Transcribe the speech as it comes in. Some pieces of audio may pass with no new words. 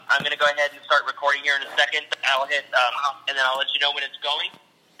I'm going to go ahead and start recording here in a second. I'll hit, and then I'll let you know when it's going.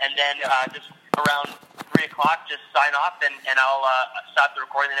 And then just around 3 o'clock, just sign off, and I'll stop the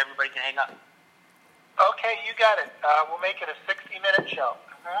recording, and everybody can hang up. Okay, you got it. We'll make it a 60-minute show.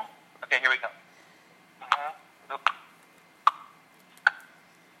 Okay, here we go.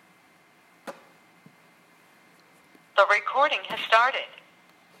 The recording has started.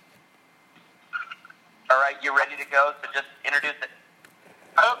 All right, you're ready to go, so just introduce it.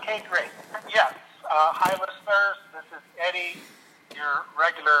 Okay, great. Yes. Hi, listeners. This is Eddie, your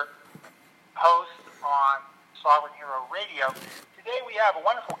regular host on Sovereign Hero Radio. Today we have a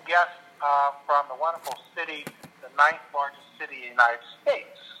wonderful guest from the wonderful city, the 9th largest city in the United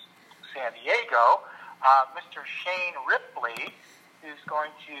States, San Diego, Mr. Shane Ripley, who's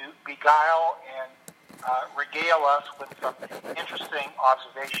going to beguile and regale us with some interesting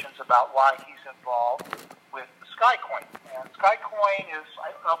observations about why he's involved with SkyCoin. And SkyCoin is,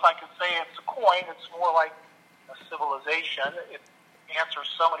 I don't know if I could say it's a coin, it's more like a civilization. It answers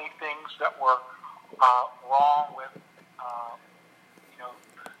so many things that were wrong with,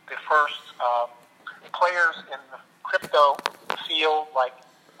 the first players in the crypto field, like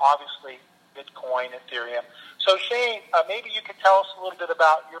obviously Bitcoin, Ethereum. So Shane, maybe you could tell us a little bit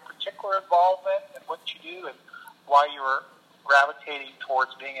about your particular involvement and what you do and why you were gravitating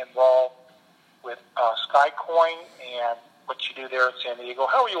towards being involved with SkyCoin and what you do there in San Diego.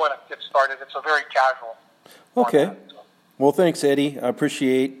 How you want to get started? It's a very casual Okay. format, so. Well, thanks, Eddie. I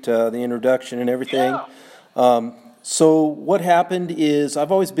appreciate the introduction and everything. Yeah. So what happened is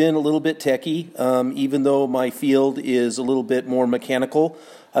I've always been a little bit techie, even though my field is a little bit more mechanical.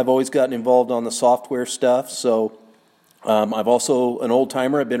 I've always gotten involved on the software stuff. So I've also an old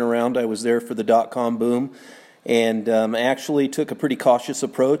timer. I've been around. I was there for the .com boom, and actually took a pretty cautious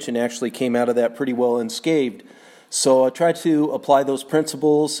approach and actually came out of that pretty well unscathed. So I try to apply those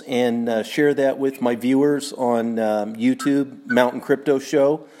principles and share that with my viewers on YouTube, Mountain Crypto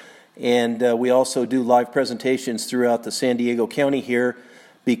Show. And we also do live presentations throughout the San Diego County here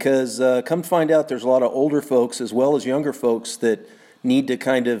because come to find out there's a lot of older folks as well as younger folks that need to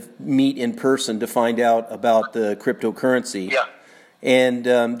kind of meet in person to find out about the cryptocurrency. Yeah. And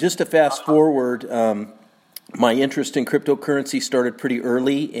just to fast forward, my interest in cryptocurrency started pretty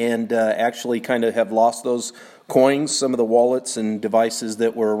early and actually kind of have lost those coins. Some of the wallets and devices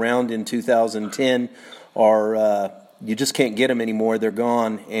that were around in 2010 are... you just can't get them anymore. They're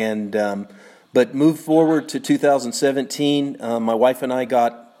gone. And but moved forward to 2017, my wife and I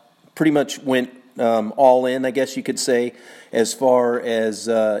pretty much went all in, I guess you could say, as far as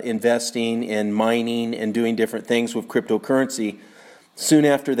investing and mining and doing different things with cryptocurrency. Soon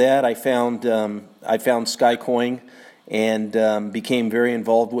after that, I found SkyCoin and became very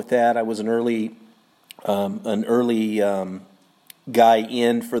involved with that. I was an early guy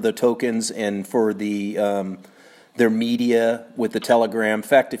in for the tokens and for the their media with the Telegram. In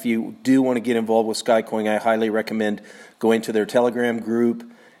fact, if you do want to get involved with SkyCoin, I highly recommend going to their Telegram group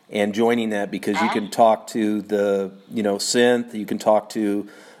and joining that because you can talk to the synth, you can talk to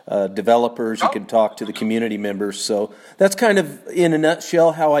developers, you can talk to the community members. So that's kind of in a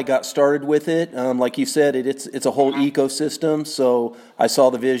nutshell how I got started with it. Like you said, it's a whole ecosystem. So I saw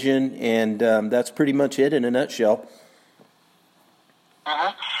the vision, and that's pretty much it in a nutshell.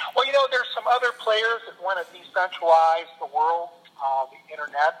 Well, there's some other players that want to decentralize the world, the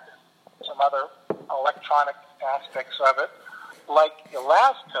internet, and some other electronic aspects of it, like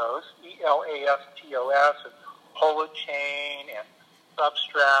Elastos, ELASTOS, and Holochain, and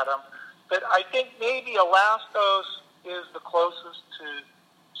Substratum. But I think maybe Elastos is the closest to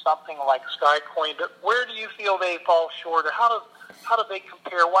something like SkyCoin. But where do you feel they fall short, or how do they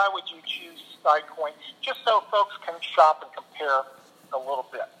compare? Why would you choose SkyCoin? Just so folks can shop and compare a little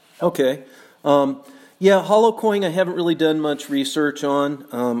bit. Okay. Holocoin I haven't really done much research on.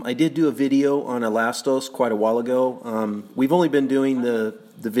 I did do a video on Elastos quite a while ago. We've only been doing the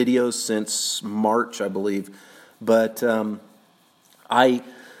videos since March, I believe. But I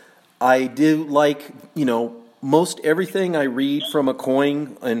do like, most everything I read from a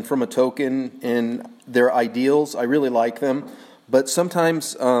coin and from a token and their ideals. I really like them. But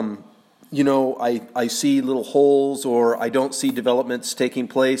sometimes... I see little holes or I don't see developments taking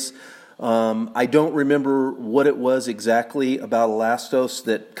place. I don't remember what it was exactly about Elastos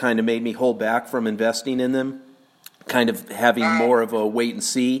that kind of made me hold back from investing in them, kind of having more of a wait and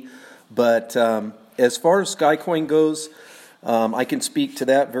see. But as far as SkyCoin goes, I can speak to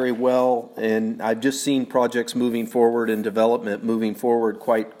that very well, and I've just seen projects moving forward and development moving forward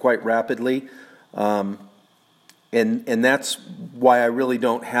quite rapidly. and that's why I really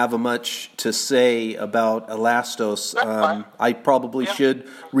don't have much to say about Elastos. I probably should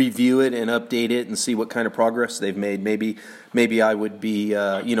review it and update it and see what kind of progress they've made. Maybe I would be,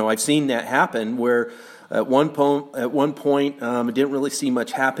 I've seen that happen where at one point, I didn't really see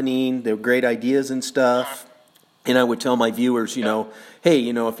much happening. There were great ideas and stuff, and I would tell my viewers, hey,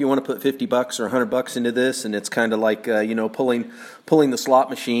 if you want to put $50 or $100 into this, and it's kind of like, pulling the slot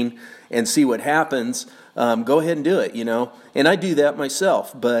machine and see what happens. Go ahead and do it, And I do that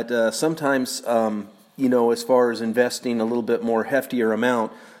myself, but sometimes, as far as investing a little bit more heftier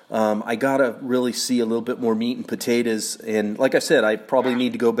amount, I got to really see a little bit more meat and potatoes. And like I said, I probably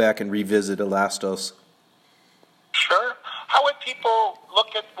need to go back and revisit Elastos. Sure. How would people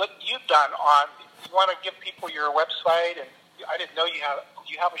look at what you've done on, you want to give people your website? And I didn't know do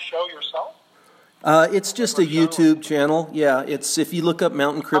you have a show yourself? It's just a YouTube channel. Yeah, it's if you look up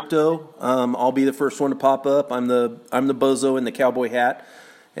Mountain Crypto, I'll be the first one to pop up. I'm the bozo in the cowboy hat,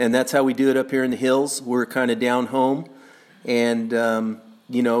 and that's how we do it up here in the hills. We're kind of down home, and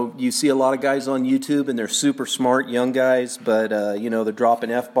you see a lot of guys on YouTube, and they're super smart young guys, but they're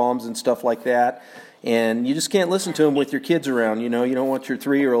dropping F-bombs and stuff like that, and you just can't listen to them with your kids around. You don't want your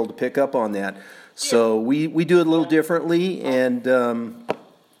 3-year-old to pick up on that. So we do it a little differently, and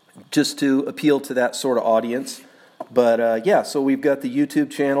just to appeal to that sort of audience. But so we've got the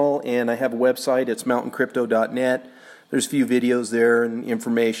YouTube channel, and I have a website. It's mountaincrypto.net. There's a few videos there and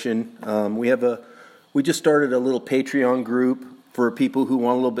information. We just started a little Patreon group for people who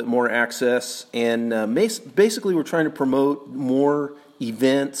want a little bit more access, and basically we're trying to promote more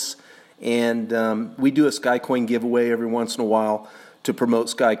events, and we do a SkyCoin giveaway every once in a while to promote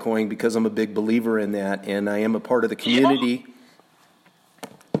SkyCoin because I'm a big believer in that, and I am a part of the community.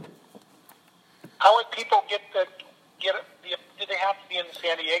 How would people do they have to be in the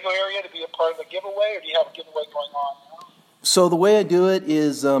San Diego area to be a part of the giveaway, or do you have a giveaway going on now? So the way I do it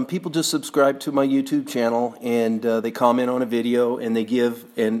is people just subscribe to my YouTube channel, and they comment on a video, and they give,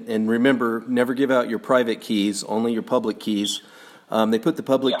 and remember, never give out your private keys, only your public keys. They put the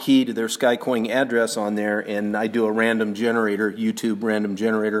public key to their SkyCoin address on there, and I do a random generator, YouTube random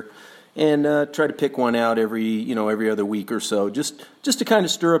generator, and try to pick one out every other week or so, just to kind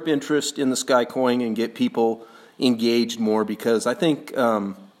of stir up interest in the SkyCoin and get people engaged more, because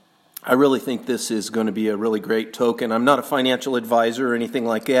I really think this is going to be a really great token. I'm not a financial advisor or anything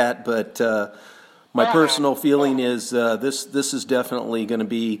like that, but my personal feeling is this is definitely going to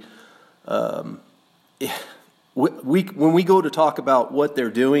be. When we go to talk about what they're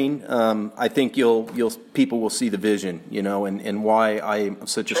doing, I think people will see the vision, and why I'm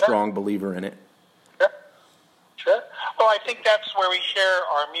such a strong believer in it. Sure. Well, I think that's where we share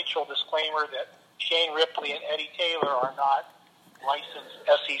our mutual disclaimer that Shane Ripley and Eddie Taylor are not licensed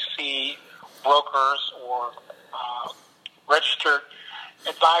SEC brokers or registered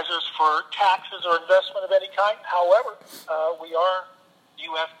advisors for taxes or investment of any kind. However, we are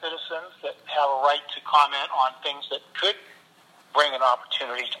U.S. citizens that have a right to comment on things that could bring an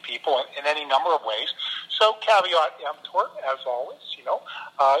opportunity to people in any number of ways. So caveat emptor, as always,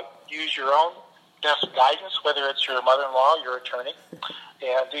 use your own best guidance, whether it's your mother-in-law, your attorney,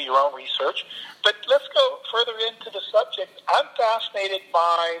 and do your own research. But let's go further into the subject. I'm fascinated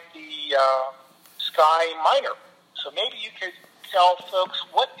by the Sky Miner. So maybe you could tell folks,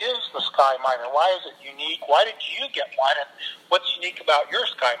 what is the Sky Miner? Why is it unique? Why did you get one? And what's unique about your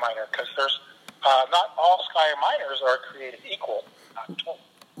Sky Miner? Because there's not all Sky Miners are created equal.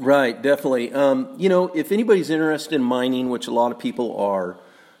 Right, definitely. If anybody's interested in mining, which a lot of people are,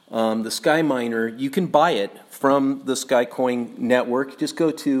 the Sky Miner, you can buy it from the SkyCoin network. Just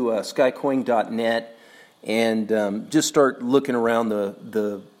go to skycoin.net and just start looking around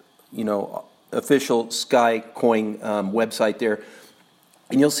the official SkyCoin website there,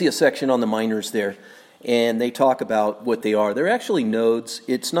 and you'll see a section on the miners there, and they talk about what they are. They're actually nodes.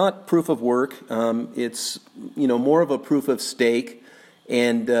 It's not proof of work. It's more of a proof of stake.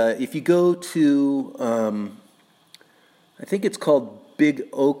 And if you go to, I think it's called Big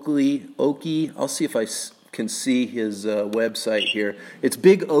Okie. I'll see if I can see his website here. It's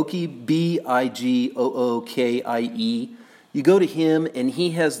Big Okie, BIGOOKIE. You go to him, and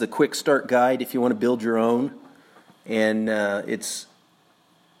he has the quick start guide if you want to build your own, and it's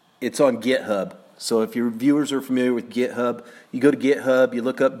on GitHub. So if your viewers are familiar with GitHub, you go to GitHub, you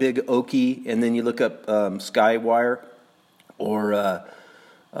look up Big Okie, and then you look up Skywire or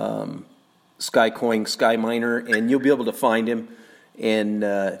SkyCoin, Sky Miner, and you'll be able to find him, and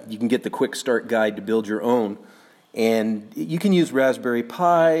you can get the quick start guide to build your own. And you can use Raspberry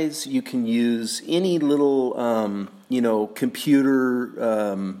Pis, you can use any little,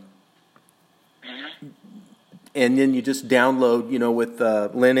 computer, and then you just download, with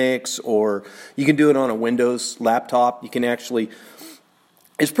Linux, or you can do it on a Windows laptop. You can actually,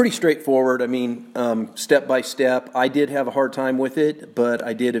 it's pretty straightforward. I mean, step by step. I did have a hard time with it, but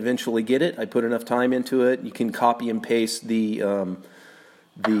I did eventually get it. I put enough time into it. You can copy and paste the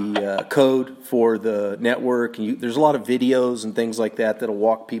code for the network. There's a lot of videos and things like that that'll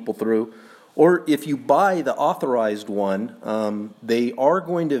walk people through. Or if you buy the authorized one, they are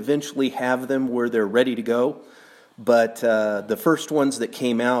going to eventually have them where they're ready to go. But the first ones that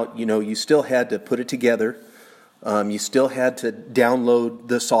came out, you still had to put it together. You still had to download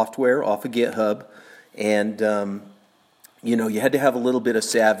the software off of GitHub. And, you had to have a little bit of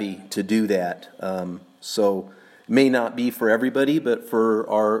savvy to do that. So it may not be for everybody, but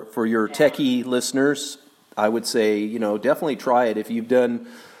for your techie listeners, I would say, definitely try it. If you've done...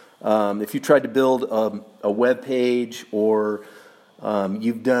 if you tried to build a web page, or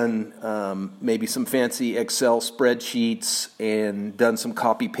you've done maybe some fancy Excel spreadsheets and done some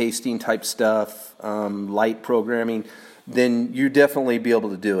copy-pasting type stuff, light programming, then you definitely be able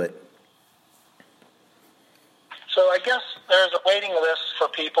to do it. So I guess there's a waiting list for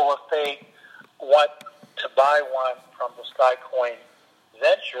people if they want to buy one from the SkyCoin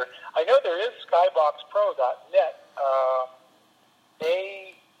venture. I know there is skyboxpro.net.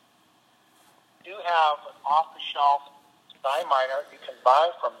 They do have an off-the-shelf SkyMiner you can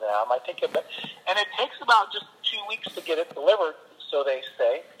buy from them. I think and it takes about just 2 weeks to get it delivered, so they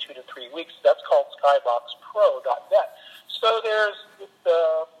say, 2 to 3 weeks. That's called skyboxpro.net. So there's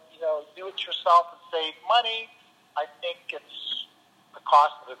the, do it yourself and save money. I think it's the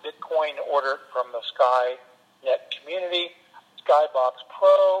cost of a Bitcoin ordered from the Skynet community. Skybox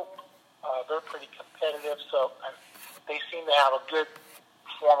Pro, they're pretty competitive, so they seem to have a good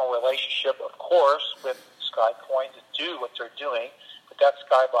formal relationship, of course, with SkyCoin to do what they're doing, but that's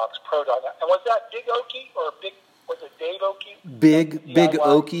skyboxpro.net. And was that Big Okie or was it Dave Okie? Big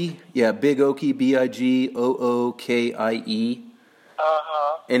Okie, yeah, Big Okie, BIGOOKIE.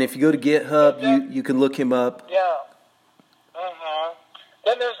 And if you go to GitHub, you can look him up. Yeah.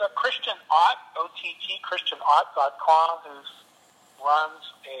 Then there's a Christian Ott, OTT, ChristianOtt.com, who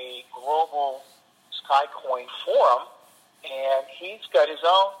runs a global SkyCoin forum. And he's got his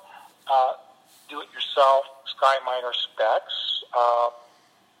own do-it-yourself SkyMiner specs.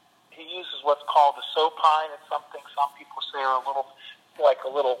 He uses what's called the Sopine. It's something some people say are a little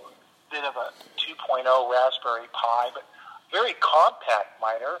bit of a 2.0 Raspberry Pi, but very compact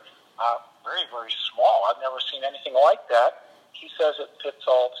miner, very, very small. I've never seen anything like that. He says it fits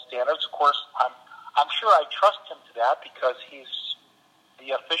all the standards. Of course, I'm sure I trust him to that because he's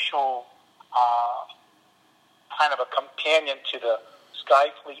the official kind of a companion to the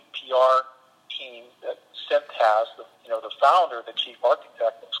Skyfleet PR team that Synth has, the founder, the chief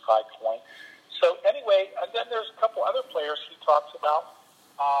architect of SkyCoin. So anyway, and then there's a couple other players he talks about.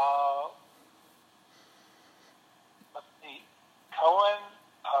 Let's see, Cohen.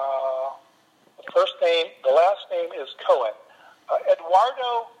 The last name is Cohen.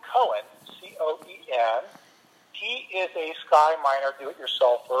 Eduardo Cohen, Coen. He is a SkyMiner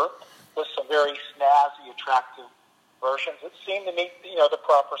do-it-yourselfer with some very snazzy, attractive versions that seem to meet, the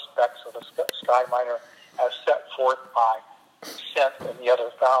proper specs of the SkyMiner as set forth by Synth and the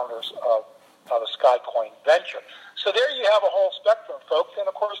other founders of the SkyCoin venture. So there you have a whole spectrum, folks. And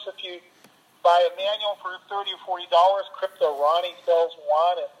of course, if you buy a manual for $30 or $40, Crypto Ronnie sells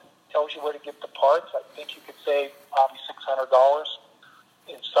one and tells you where to get the parts. I think you could save probably $600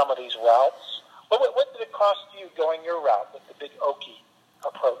 in some of these routes. What did it cost you going your route with the Big Okie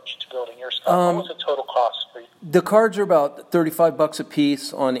approach to building your stuff? What was the total cost for you? The cards are about $35 a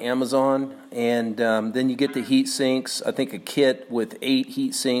piece on Amazon, and then you get the heat sinks. I think a kit with 8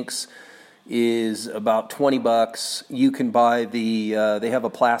 heat sinks is about $20. You can buy they have a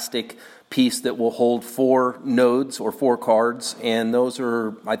plastic piece that will hold 4 nodes or 4 cards, and those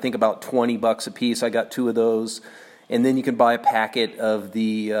are, I think, about $20 a piece. I got 2 of those. And then you can buy a packet of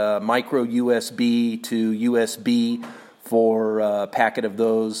the micro USB to USB for a packet of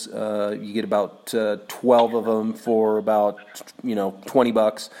those. You get about 12 of them for about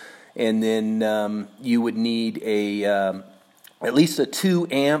 $20, and then you would need at least a 2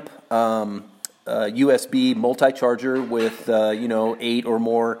 amp USB multi-charger with 8 or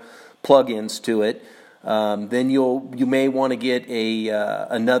more plug-ins to it. Then you may want to get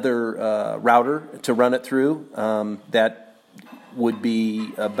another router to run it through. That would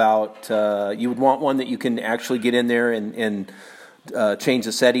be about you would want one that you can actually get in there and change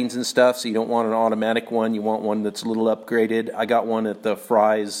the settings and stuff. So you don't want an automatic one. You want one that's a little upgraded. I got one at the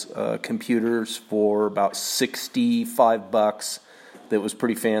Fry's Computers for about $65. That was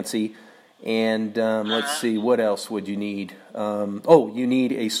pretty fancy. And let's see, what else would you need? You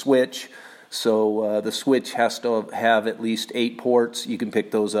need a switch. So the switch has to have at least 8 ports. You can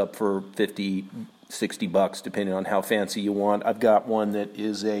pick those up for $50, $60, depending on how fancy you want. I've got one that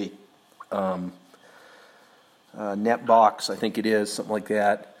is a NetBox, I think it is, something like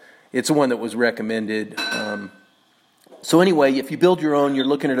that. It's the one that was recommended. So anyway, if you build your own, you're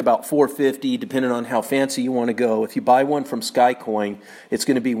looking at about $450, depending on how fancy you want to go. If you buy one from SkyCoin, it's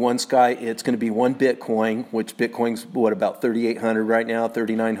going to be one Bitcoin, which Bitcoin's about 3,800 right now,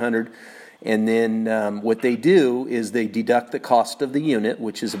 3,900. And then what they do is they deduct the cost of the unit,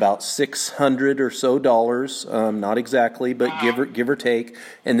 which is about $600 or so dollars, not exactly, but give or take,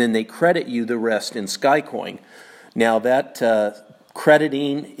 and then they credit you the rest in SkyCoin. Now that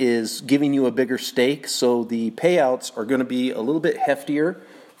crediting is giving you a bigger stake, so the payouts are going to be a little bit heftier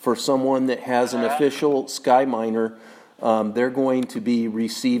for someone that has an official Sky Miner. They're going to be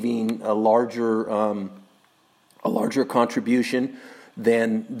receiving a larger contribution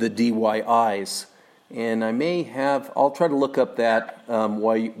than the DYIs. And I'll try to look up that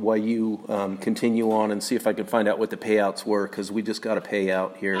while you continue on and see if I can find out what the payouts were, because we just got a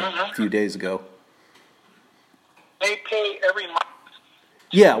payout here a few days ago. They pay every month.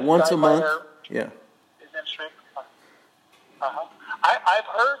 Yeah, once a month. Yeah. I've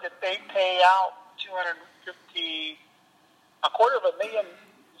heard that they pay out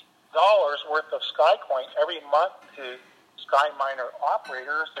 $250,000 worth of SkyCoin every month to Sky Miner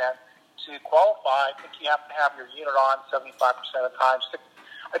operators, and to qualify, I think you have to have your unit on 75% of the time.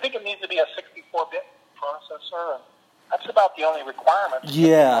 I think it needs to be a 64-bit processor, and that's about the only requirement to get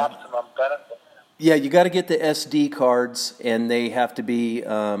the optimum benefit. Yeah, you got to get the SD cards, and they have to be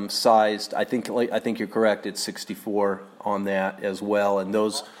sized. I think you're correct. It's 64 on that as well, and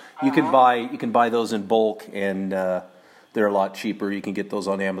those you can buy those in bulk, and they're a lot cheaper. You can get those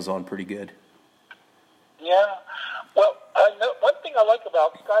on Amazon pretty good. Yeah. Well, one thing I like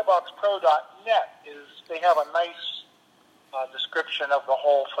about skyboxpro.net is they have a nice description of the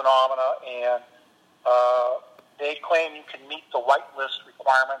whole phenomena, and they claim you can meet the whitelist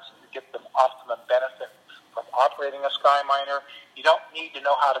requirements to get the optimum benefit from operating a Sky Miner. You don't need to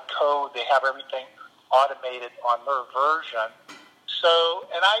know how to code. They have everything automated on their version. So,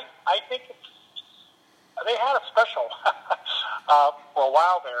 and I think they had a special for a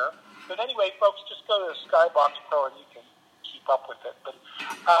while there. But anyway, folks, just go to Skybox Pro and you can keep up with it. But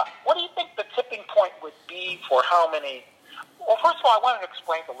what do you think the tipping point would be for how many? Well, first of all, I wanted to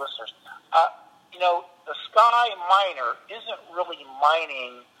explain to listeners. The Sky Miner isn't really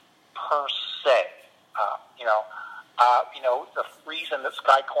mining per se. The reason that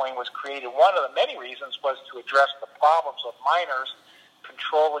SkyCoin was created, one of the many reasons, was to address the problems of miners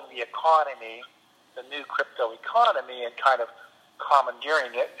controlling the economy, the new crypto economy, and kind of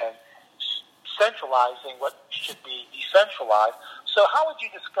commandeering it and centralizing what should be decentralized. So how would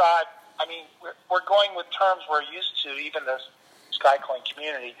you describe, we're going with terms we're used to, even the SkyCoin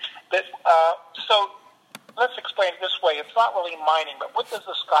community. But, so let's explain it this way. It's not really mining, but what does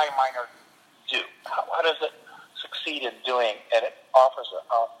the Sky Miner do? How does it succeed in doing? And it offers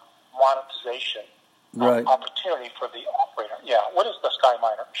a monetization opportunity for the operator. Yeah, what is the Sky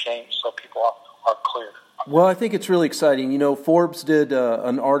Miner? James, so people are clear. Well, I think it's really exciting. Forbes did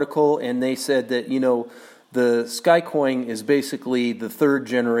an article, and they said that, the SkyCoin is basically the third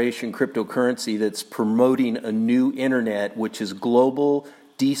generation cryptocurrency that's promoting a new internet, which is global,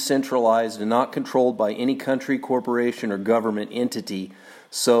 decentralized, and not controlled by any country, corporation, or government entity.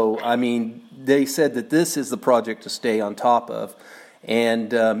 So, they said that this is the project to stay on top of.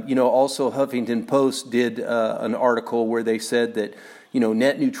 And, also Huffington Post did an article where they said that,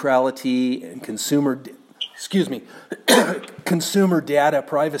 net neutrality and consumer data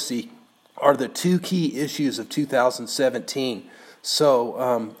privacy are the two key issues of 2017.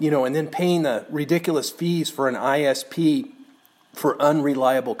 So, and then paying the ridiculous fees for an ISP for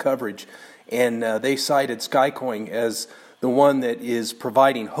unreliable coverage. And they cited SkyCoin as the one that is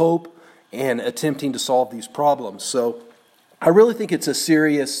providing hope and attempting to solve these problems. So I really think it's a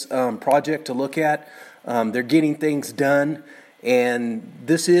serious project to look at. They're getting things done. And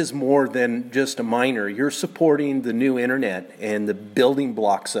this is more than just a miner. You're supporting the new internet and the building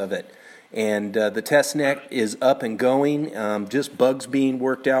blocks of it. And the testnet is up and going, just bugs being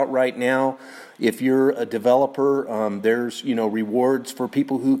worked out right now. If you're a developer, there's rewards for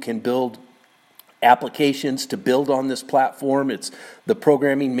people who can build applications to build on this platform. The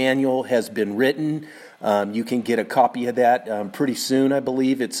programming manual has been written. You can get a copy of that pretty soon, I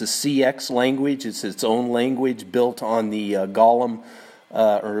believe. It's a CX language. It's its own language built on the Golem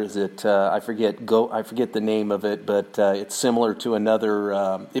or is it? I forget the name of it, but it's similar to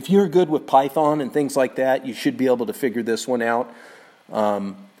another. If you're good with Python and things like that, you should be able to figure this one out.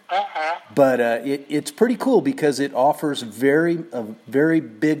 But it's pretty cool because it offers a very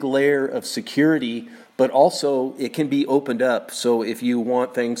big layer of security, but also it can be opened up. So if you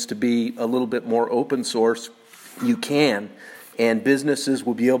want things to be a little bit more open source, you can. And businesses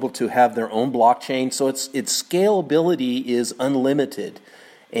will be able to have their own blockchain. So its scalability is unlimited.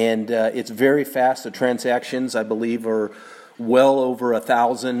 And it's very fast. The transactions, I believe, are well over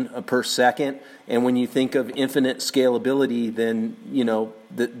 1,000 per second. And when you think of infinite scalability, then,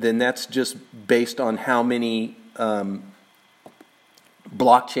 then that's just based on how many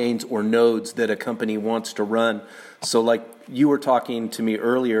blockchains or nodes that a company wants to run. So like you were talking to me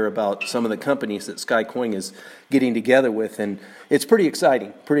earlier about some of the companies that SkyCoin is getting together with, and it's pretty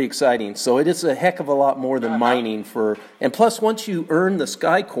exciting. So it is a heck of a lot more than mining and plus once you earn the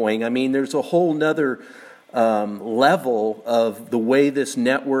SkyCoin, I mean, there's a whole nother level of the way this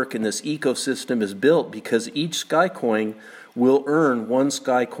network and this ecosystem is built, because each SkyCoin will earn 1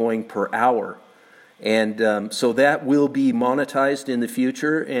 SkyCoin per hour. And so that will be monetized in the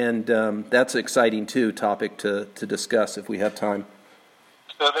future, and that's an exciting topic to discuss if we have time.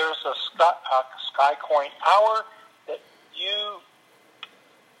 So there's a SkyCoin hour that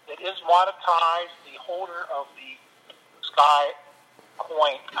is monetized. The holder of the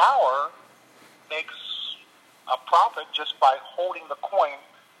SkyCoin hour makes a profit just by holding the coin.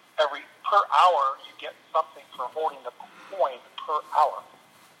 Per hour, you get something for holding the coin per hour.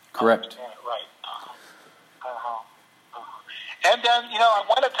 Correct. Right. And then, I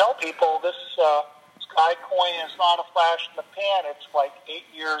want to tell people this SkyCoin is not a flash in the pan. It's like 8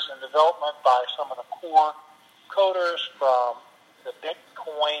 years in development by some of the core coders from the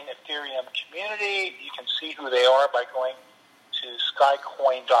Bitcoin Ethereum community. You can see who they are by going to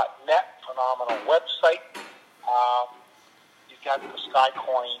skycoin.net, phenomenal website. You've got the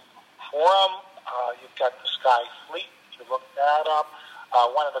SkyCoin forum. You've got the Sky Fleet. You look that up.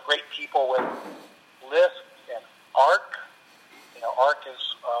 One of the great people with Lisp and ARC. ARC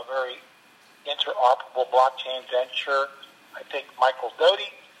is a very interoperable blockchain venture. I think Michael Doty,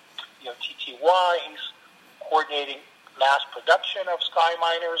 TTY, he's coordinating mass production of Sky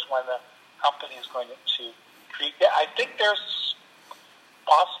miners when the company is going to create that. I think there's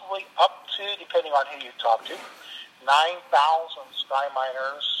possibly up to, depending on who you talk to, 9,000 Sky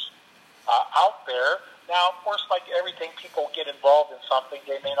miners out there. Now, of course, like everything, people get involved in something.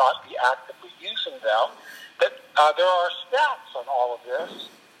 They may not be actively using them. But there are stats on all of this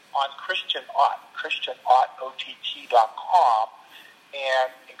on Christian Ott, ChristianOttOTT.com,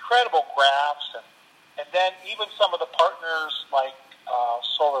 and incredible graphs. And then even some of the partners like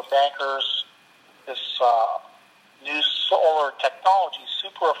Solar Bankers, this new solar technology,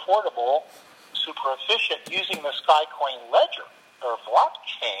 super affordable, super efficient, using the SkyCoin ledger or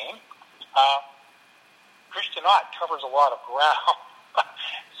blockchain. Christian Ott covers a lot of ground.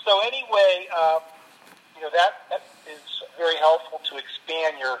 So anyway, that is very helpful to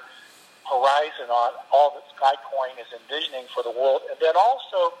expand your horizon on all that SkyCoin is envisioning for the world. And then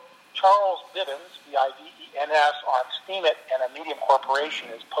also, Charles Bibbins, BIBENS, on Steemit and a Medium Corporation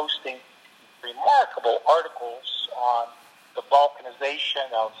is posting remarkable articles on the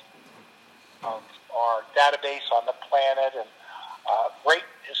balkanization of our database on the planet, and great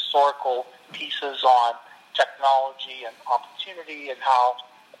historical pieces on technology and opportunity, and how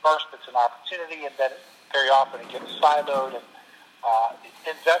first it's an opportunity, and then very often it gets siloed and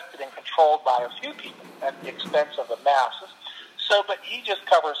invested and controlled by a few people at the expense of the masses. So, but he just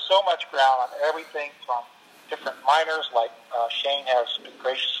covers so much ground on everything from different miners, like Shane has been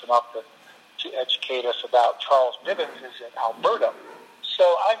gracious enough to educate us about. Charles Bibbins is in Alberta.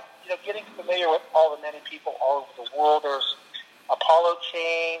 So I'm getting familiar with all the many people all over the world. There's Apollo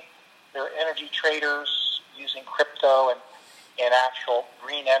Chain. There are energy traders using crypto and actual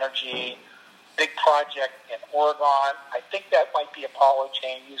green energy. Big project in Oregon. I think that might be Apollo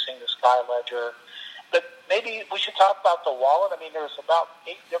Chain using the Sky Ledger. But maybe we should talk about the wallet. I mean, there's about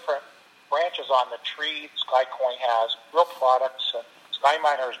 8 different branches on the tree. SkyCoin has real products, and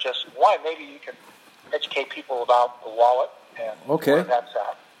SkyMiner is just one. Maybe you can educate people about the wallet and where that's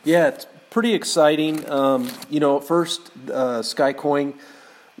at. Yeah, it's pretty exciting. First, SkyCoin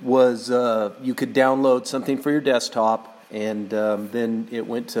was you could download something for your desktop, and then it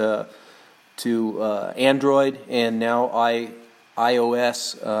went to Android, and now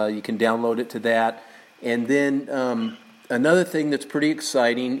iOS. You can download it to that. And then another thing that's pretty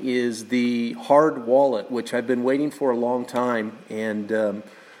exciting is the hard wallet, which I've been waiting for a long time. And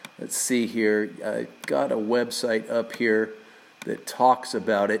let's see here. I got a website up here that talks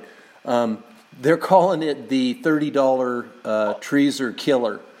about it. They're calling it the $30 Treezer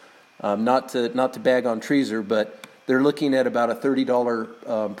killer. Not to bag on Treezer, but they're looking at about a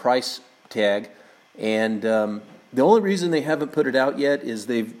 $30 price tag. And the only reason they haven't put it out yet is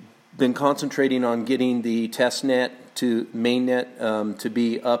they've been concentrating on getting the test net to mainnet to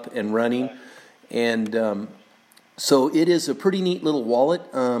be up and running. And so it is a pretty neat little wallet.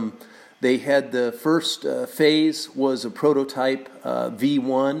 They had the first phase was a prototype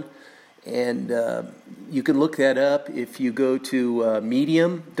V1. And you can look that up if you go to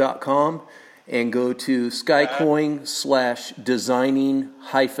medium.com and go to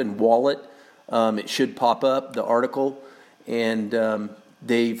skycoin/designing-wallet. It should pop up, the article. And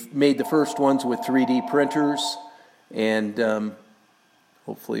they've made the first ones with 3D printers. And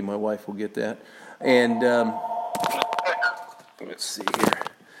hopefully my wife will get that. And let's see here.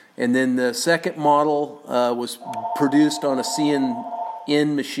 And then the second model was produced on a CNC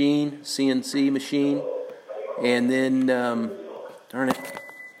machine, and then, darn it,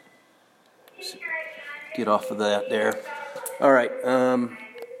 get off of that there. All right,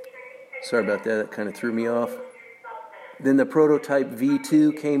 sorry about that, that kind of threw me off. Then the prototype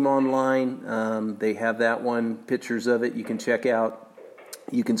V2 came online. They have that one, pictures of it you can check out.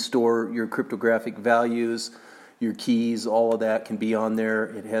 You can store your cryptographic values, your keys, all of that can be on there.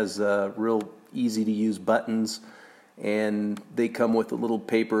 It has real easy to use buttons. And they come with a little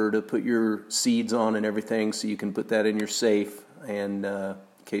paper to put your seeds on and everything, so you can put that in your safe. And in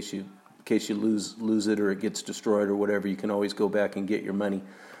case you lose it or it gets destroyed or whatever, you can always go back and get your money.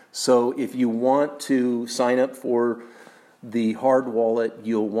 So if you want to sign up for the hard wallet,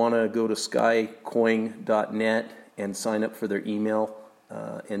 you'll want to go to skycoin.net and sign up for their email,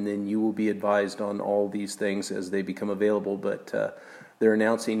 and then you will be advised on all these things as they become available. But they're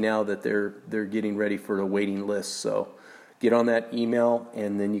announcing now that they're getting ready for a waiting list. So get on that email,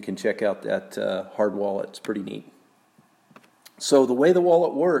 and then you can check out that hard wallet. It's pretty neat. So the way the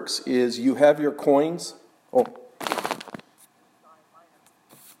wallet works is you have your coins. Oh.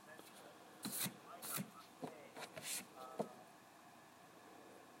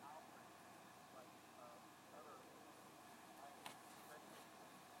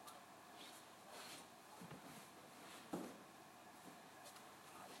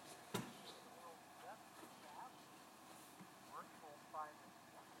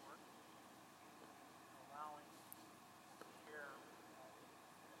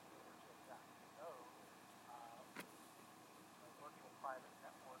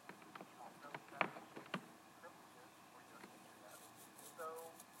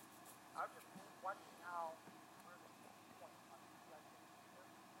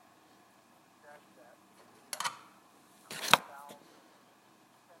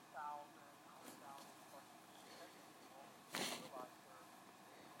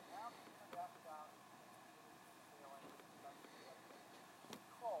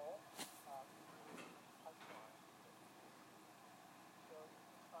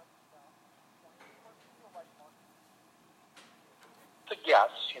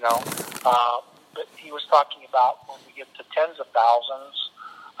 Yes, but he was talking about when we get to tens of thousands,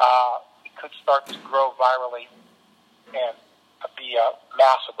 it could start to grow virally and be a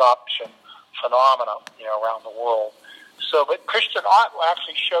mass adoption phenomenon, around the world. So, but Christian Ott will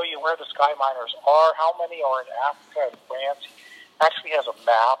actually show you where the sky miners are, how many are in Africa and France. He actually has a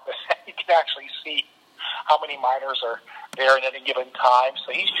map, and you can actually see how many miners are there at any given time.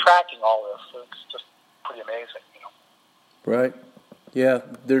 So he's tracking all this. So it's just pretty amazing, Right. Yeah,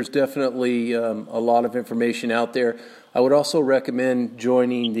 there's definitely a lot of information out there. I would also recommend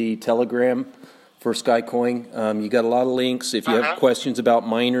joining the Telegram for SkyCoin. You got a lot of links. If you have questions about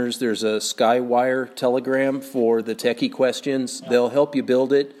miners, there's a Skywire Telegram for the techie questions. They'll help you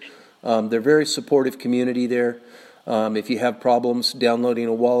build it. They're a very supportive community there. If you have problems downloading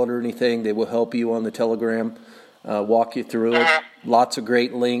a wallet or anything, they will help you on the Telegram, walk you through it. Lots of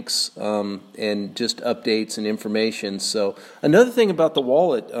great links and just updates and information. So another thing about the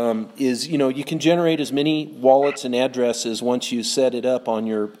wallet is, you can generate as many wallets and addresses once you set it up on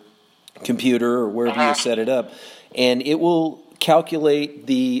your computer or wherever you set it up. And it will calculate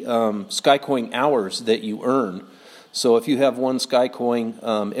the SkyCoin hours that you earn. So if you have one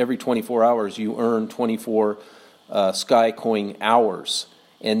SkyCoin every 24 hours, you earn 24 SkyCoin hours.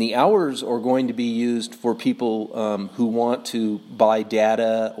 And the hours are going to be used for people who want to buy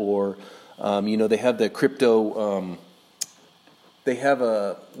data or, they have the crypto, they have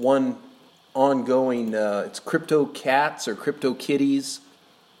one ongoing, it's Crypto Cats or Crypto Kitties.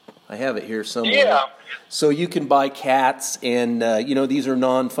 I have it here somewhere. Yeah. So you can buy cats and, these are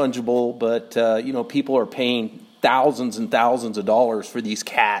non-fungible, but, people are paying thousands and thousands of dollars for these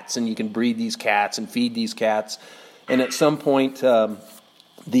cats, and you can breed these cats and feed these cats. And at some point,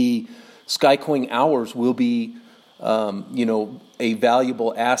 the SkyCoin hours will be, a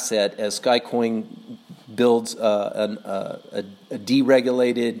valuable asset as SkyCoin builds a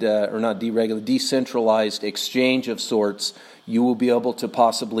decentralized exchange of sorts. You will be able to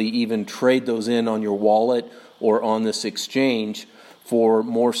possibly even trade those in on your wallet or on this exchange for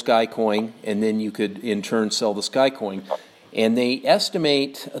more SkyCoin, and then you could in turn sell the SkyCoin. And they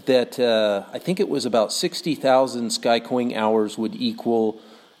estimate that I think it was about 60,000 SkyCoin hours would equal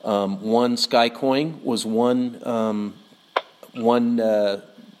one SkyCoin. Was one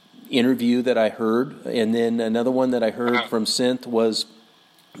interview that I heard, and then another one that I heard from Synth was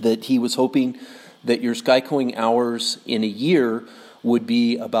that he was hoping that your SkyCoin hours in a year would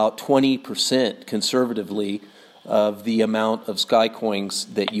be about 20% conservatively of the amount of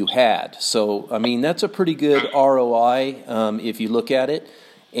SkyCoins that you had. So, I mean, that's a pretty good ROI if you look at it.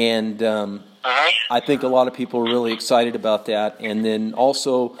 And I think a lot of people are really excited about that. And then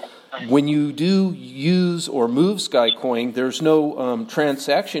also, when you do use or move SkyCoin, there's no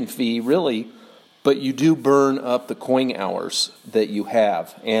transaction fee really, but you do burn up the coin hours that you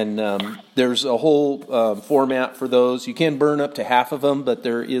have. And there's a whole format for those. You can burn up to half of them, but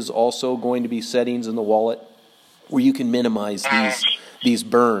there is also going to be settings in the wallet where you can minimize these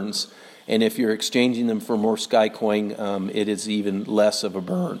burns. And if you're exchanging them for more SkyCoin, it is even less of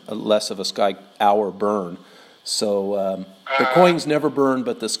a Sky hour burn. So the coins never burn,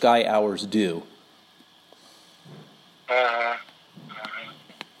 but the Sky hours do.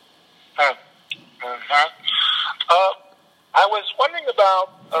 I was wondering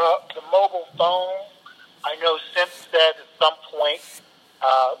about the mobile phone. I know Synth said at some point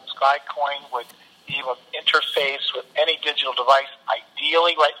SkyCoin would be able to interface with any digital device.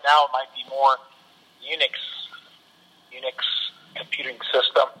 Ideally, right now, it might be more Unix computing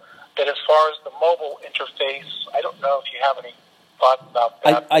system. But as far as the mobile interface, I don't know if you have any thoughts about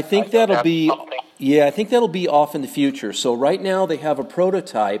that. I think that'll be off in the future. So right now they have a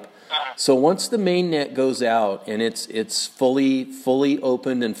prototype. So once the mainnet goes out and it's fully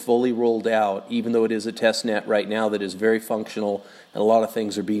opened and fully rolled out, even though it is a test net right now that is very functional and a lot of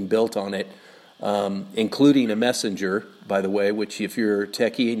things are being built on it, including a messenger, by the way, which if you're a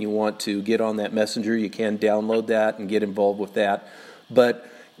techie and you want to get on that messenger, you can download that and get involved with that. But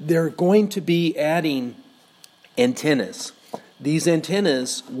they're going to be adding antennas. These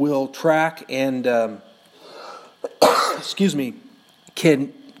antennas will track and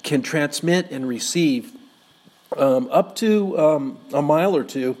can transmit and receive up to a mile or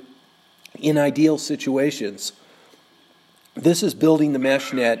two in ideal situations. This is building the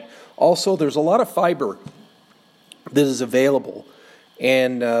mesh net. Also, there's a lot of fiber that is available,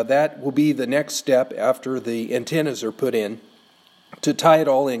 and that will be the next step after the antennas are put in to tie it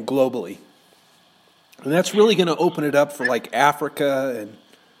all in globally. And that's really going to open it up for like Africa and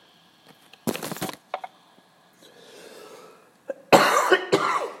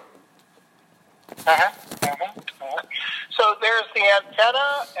So there's the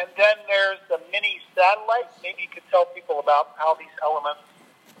antenna, and then there's the mini satellite. Maybe you could tell people about how these elements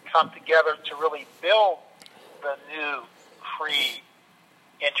come together to really build the new free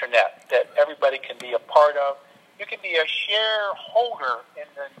internet that everybody can be a part of. You can be a shareholder in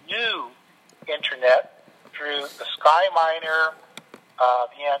the new internet through the SkyMiner,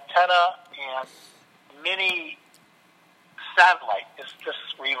 the antenna, and mini satellite. It's this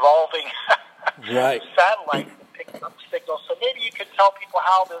revolving satellite that picks up signals. So maybe you could tell people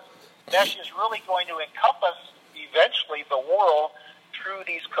how this mesh is really going to encompass eventually the world through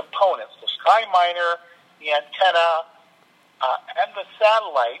these components: the SkyMiner, the antenna, and the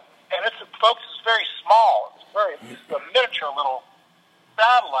satellite. And it's, folks, it's very small. It's a miniature little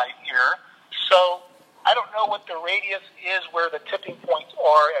satellite here. So I don't know what the radius is, where the tipping points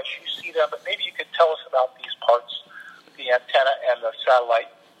are as you see them, but maybe you could tell us about these parts, the antenna and the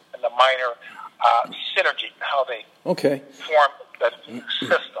satellite and the miner synergy, how they form the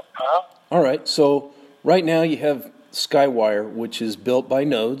system. All right. So right now you have SkyWire, which is built by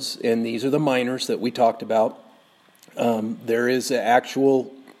nodes, and these are the miners that we talked about. There is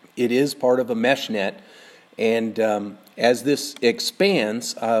it is part of a mesh net, and as this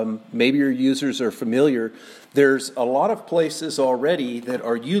expands, maybe your users are familiar, there's a lot of places already that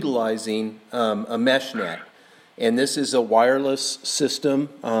are utilizing a mesh net. And this is a wireless system.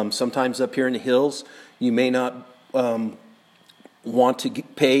 Sometimes up here in the hills, you may not want to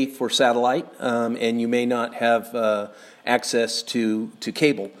pay for satellite, and you may not have access to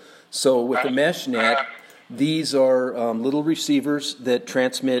cable. So with the mesh net, These are little receivers that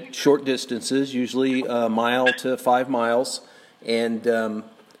transmit short distances, usually a mile to 5 miles. And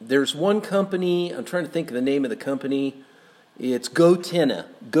there's one company, I'm trying to think of the name of the company. It's GoTenna.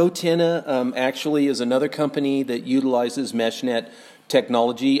 GoTenna actually is another company that utilizes MeshNet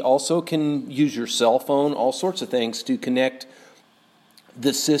technology. Also can use your cell phone, all sorts of things to connect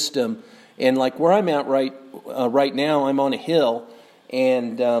the system. And like where I'm at right now, I'm on a hill.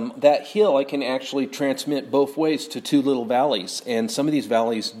 And that hill, I can actually transmit both ways to 2 little valleys. And some of these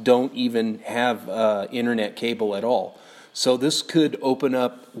valleys don't even have internet cable at all. So this could open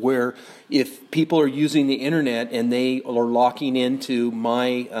up where if people are using the internet and they are locking into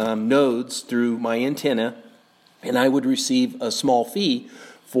my nodes through my antenna, and I would receive a small fee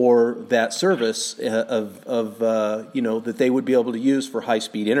for that service that they would be able to use for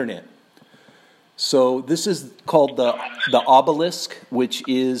high-speed internet. So this is called the obelisk, which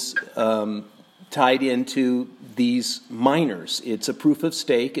is tied into these miners. It's a proof of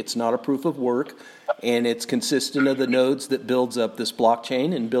stake. It's not a proof of work, and it's consistent of the nodes that builds up this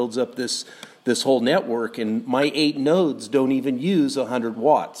blockchain and builds up this whole network. And my 8 nodes don't even use 100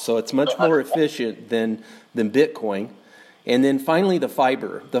 watts, so it's much more efficient than Bitcoin. And then finally, the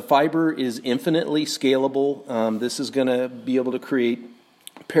fiber. The fiber is infinitely scalable. This is going to be able to create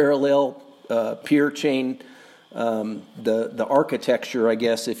parallel peer chain, the architecture, I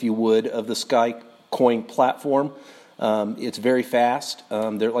guess, if you would, of the SkyCoin platform. It's very fast.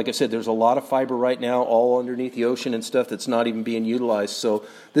 Like I said, there's a lot of fiber right now, all underneath the ocean and stuff that's not even being utilized. So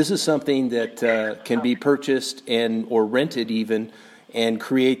this is something that can be purchased or rented even, and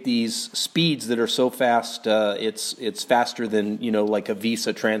create these speeds that are so fast. It's faster than like a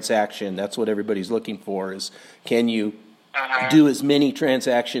Visa transaction. That's what everybody's looking for. Is can you do as many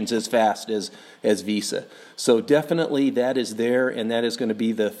transactions as fast as Visa. So definitely that is there, and that is going to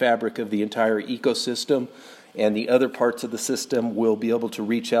be the fabric of the entire ecosystem, and the other parts of the system will be able to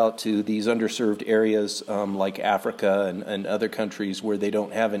reach out to these underserved areas like Africa and other countries where they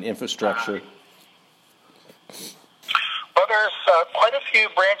don't have an infrastructure. Well, there's quite a few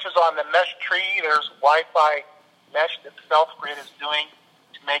branches on the mesh tree. There's Wi-Fi mesh that StealthGrid is doing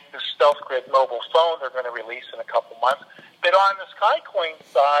to make the StealthGrid mobile phone they're going to release in a couple months. But on the SkyCoin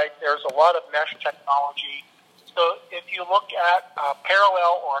side, there's a lot of mesh technology. So if you look at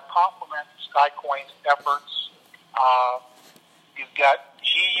parallel or complement SkyCoin's efforts, you've got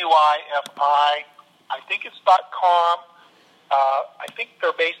GUIFI, I think it's .com. I think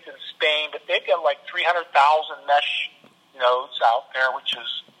they're based in Spain, but they've got like 300,000 mesh nodes out there, which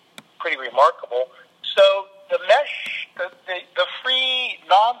is pretty remarkable. So the mesh, the free,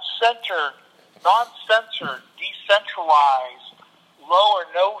 non-censored, decentralized, low or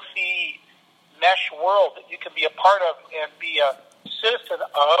no-fee mesh world that you can be a part of and be a citizen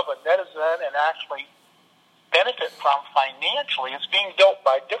of, a netizen, and actually benefit from financially. It's being built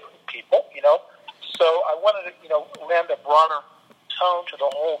by different people, So I wanted to, lend a broader tone to the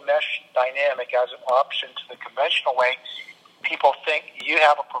whole mesh dynamic as an option to the conventional way. People think you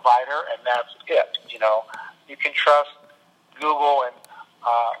have a provider and that's it. You can trust Google and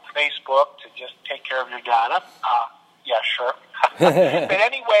Facebook to just take care of your data. Yeah, sure. But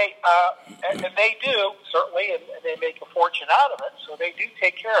anyway, and they do, certainly, and they make a fortune out of it, so they do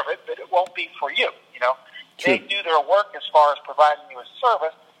take care of it, but it won't be for you, They do their work as far as providing you a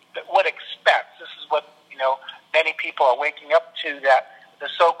service, but what expense? This is what, many people are waking up to, that the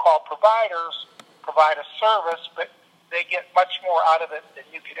so-called providers provide a service, but they get much more out of it than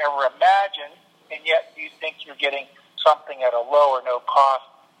you could ever imagine, and yet you think you're getting something at a low or no cost.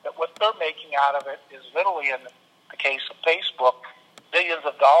 But what they're making out of it is literally, in the case of Facebook, billions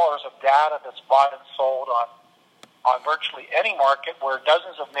of dollars of data that's bought and sold on virtually any market, where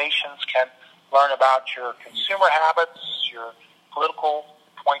dozens of nations can learn about your consumer habits, your political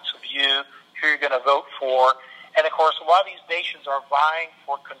points of view, who you're going to vote for. And, of course, a lot of these nations are vying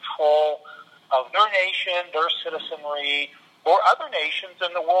for control of their nation, their citizenry, or other nations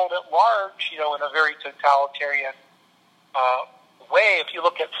in the world at large, in a very totalitarian way. If you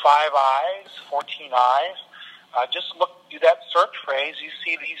look at Five Eyes, 14 Eyes, just do that search phrase, you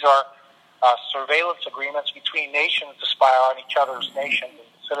see these are surveillance agreements between nations to spy on each other's nations and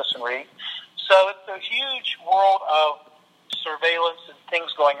citizenry. So it's a huge world of surveillance and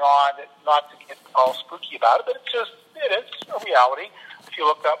things going on, that, not to get all spooky about it, but it is a reality. If you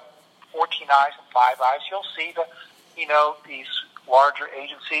look up 14 Eyes and Five Eyes, you'll see that, these larger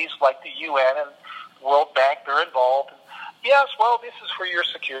agencies like the UN and World Bank, they're involved. And yes, well, this is for your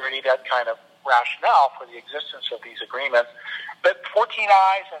security, that kind of rationale for the existence of these agreements. But 14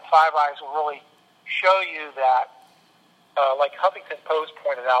 Eyes and Five Eyes will really show you that like Huffington Post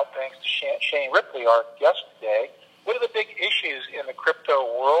pointed out, thanks to Shane Ripley, our guest today, what are the big issues in the crypto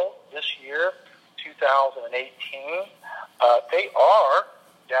world this year, 2018? They are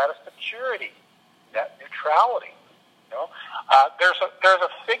data security, net neutrality. There's a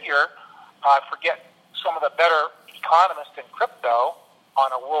figure, I forget, some of the better economists in crypto on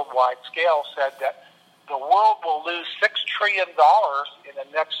a worldwide scale said that the world will lose $6 trillion in the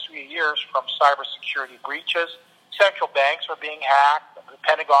next 3 years from cybersecurity breaches. Central banks are being hacked. The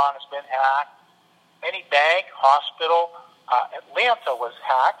Pentagon has been hacked. Any bank, hospital, Atlanta was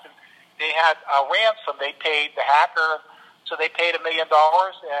hacked. And they had a ransom. They paid the hacker, so they paid $1 million,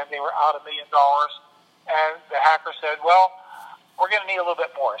 and they were out $1 million. And the hacker said, well, we're going to need a little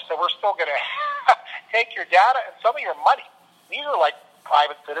bit more. So we're still going to take your data and some of your money. These are like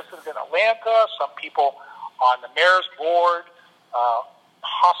private citizens in Atlanta, some people on the mayor's board,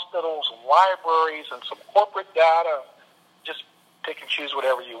 hospitals, libraries, and some corporate data. Just pick and choose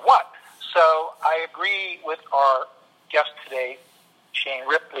whatever you want. So I agree with our guest today, Shane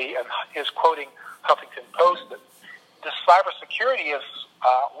Ripley, and his quoting Huffington Post that this cybersecurity is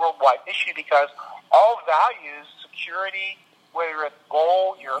a worldwide issue because all values, security, whether it's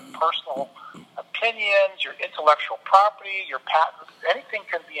gold, your personal opinions, your intellectual property, your patents, anything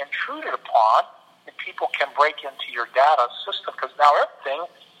can be intruded upon, and people can break into your data system because now everything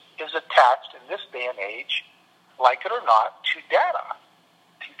is attached in this day and age, like it or not, to data.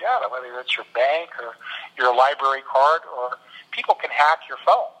 Whether it's your bank or your library card, or people can hack your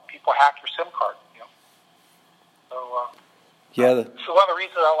phone. People hack your SIM card. So, so one of the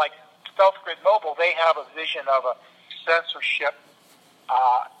reasons I like StealthGrid Mobile, they have a vision of a censorship,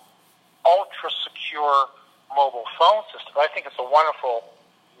 ultra-secure mobile phone system. I think it's a wonderful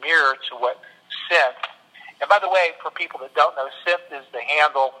mirror to what Synth. And by the way, for people that don't know, Synth is the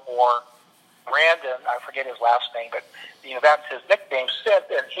handle for Brandon, I forget his last name, but that's his nickname, Synth,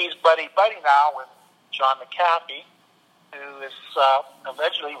 and he's buddy now with John McAfee, who is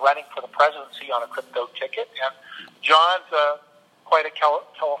allegedly running for the presidency on a crypto ticket. And John's quite a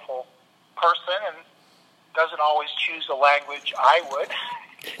colorful person and doesn't always choose the language I would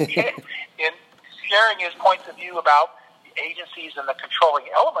in sharing his points of view about the agencies and the controlling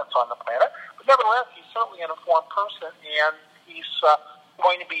elements on the planet. But nevertheless, he's certainly an informed person, and he's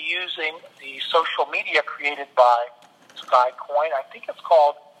going to be using the social media created by Skycoin. I think it's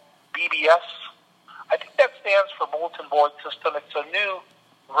called BBS. I think that stands for Bulletin Board System. It's a new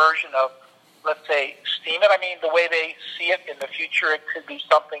version of, let's say, Steemit. I mean, the way they see it in the future, it could be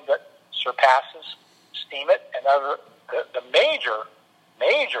something that surpasses Steemit and other the major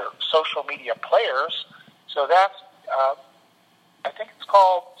social media players. So that's, I think it's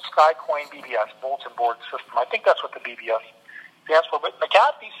called Skycoin BBS, Bulletin Board System. I think that's what the BBS stands for. But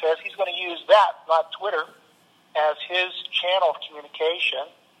McAfee says he's going to use that, not Twitter, as his channel of communication.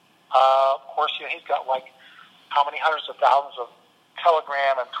 Of course, he's got like how many hundreds of thousands of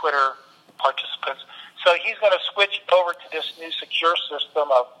Telegram and Twitter participants. So he's going to switch over to this new secure system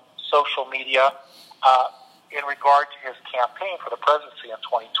of social media in regard to his campaign for the presidency in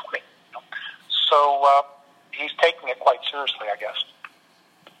 2020. So he's taking it quite seriously, I guess.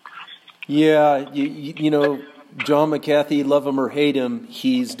 Yeah, John McAfee, love him or hate him,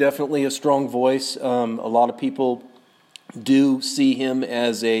 he's definitely a strong voice. A lot of people do see him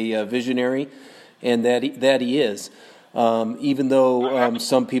as a visionary, and that he is. Even though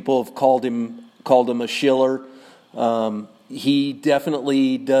some people have called him a shiller, he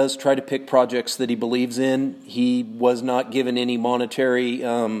definitely does try to pick projects that he believes in. He was not given any monetary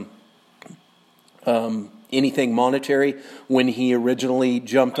anything monetary when he originally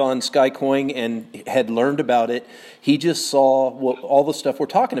jumped on Skycoin and had learned about it. He just saw all the stuff we're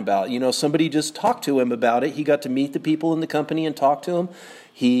talking about. Somebody just talked to him about it. He got to meet the people in the company and talk to them.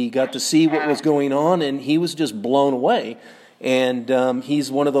 He got to see what was going on, and he was just blown away. And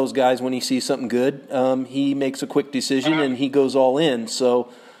he's one of those guys, when he sees something good, he makes a quick decision and he goes all in. So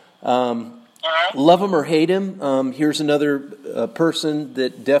love him or hate him, here's another person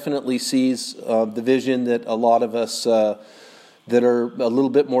that definitely sees the vision that a lot of us that are a little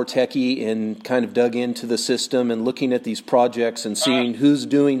bit more techie and kind of dug into the system and looking at these projects and seeing who's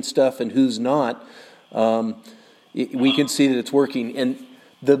doing stuff and who's not. We can see that it's working. And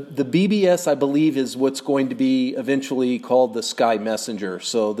the BBS, I believe, is what's going to be eventually called the Sky Messenger.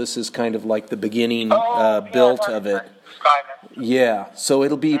 So this is kind of like the beginning built of it. Yeah, so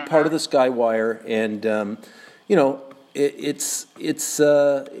it'll be part of the Skywire, and it's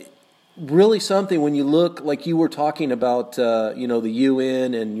really something when you look, like you were talking about, the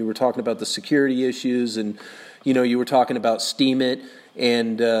UN, and you were talking about the security issues, and you were talking about Steemit,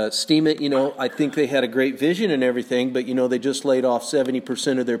 And Steemit, you know, I think they had a great vision and everything, but, you know, they just laid off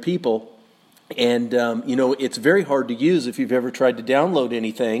 70% of their people. And, you know, it's very hard to use if you've ever tried to download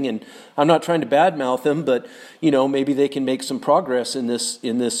anything. And I'm not trying to badmouth them, but, you know, maybe they can make some progress in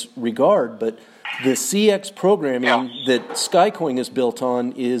this regard. But the CX programming that SkyCoin is built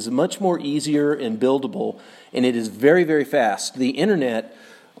on is much more easier and buildable, and it is very, very fast. The Internet,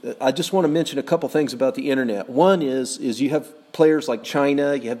 I just want to mention a couple things about the Internet. One is you have players like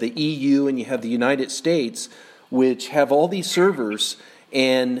China, you have the EU, and you have the United States, which have all these servers.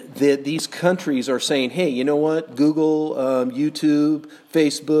 And these countries are saying, hey, you know what? Google, YouTube,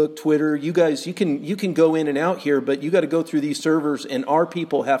 Facebook, Twitter, you guys, you can go in and out here, but you got to go through these servers, and our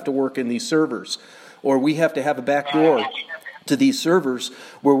people have to work in these servers, or we have to have a back door to these servers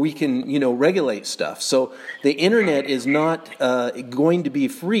where we can, you know, regulate stuff. So the Internet is not going to be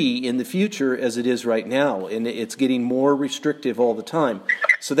free in the future as it is right now, and it's getting more restrictive all the time.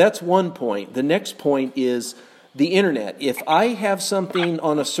 So that's one point. The next point is the Internet. If I have something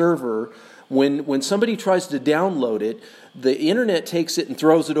on a server, when somebody tries to download it, the Internet takes it and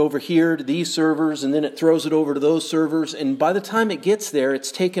throws it over here to these servers, and then it throws it over to those servers, and by the time it gets there, it's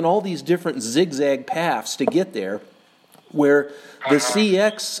taken all these different zigzag paths to get there, where the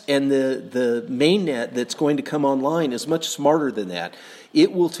CX and the mainnet that's going to come online is much smarter than that.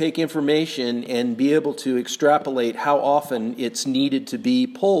 It will take information and be able to extrapolate how often it's needed to be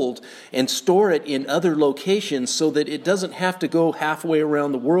pulled and store it in other locations so that it doesn't have to go halfway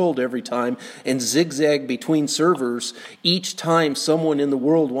around the world every time and zigzag between servers. Each time someone in the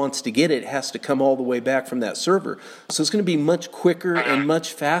world wants to get it, it has to come all the way back from that server. So it's going to be much quicker and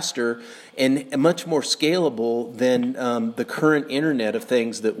much faster and much more scalable than the current Internet of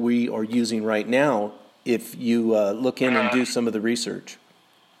Things that we are using right now if you look in and do some of the research.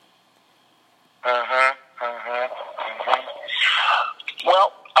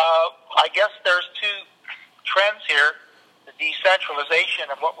 Well, I guess there's two trends here: the decentralization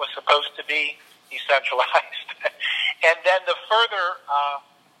of what was supposed to be decentralized, and then the further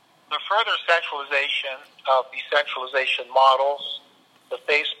centralization of decentralization models, the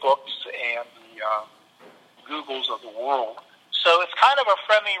Facebooks and the Googles of the world. So it's kind of a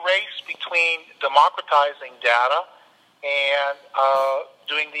friendly race between democratizing data and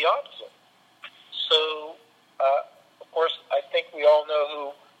doing the opposite. So, of course, I think we all know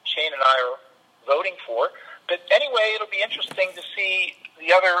who Shane and I are voting for. But anyway, it'll be interesting to see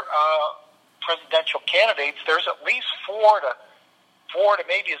the other presidential candidates. There's at least four to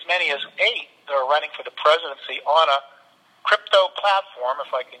maybe as many as 8 that are running for the presidency on a crypto platform,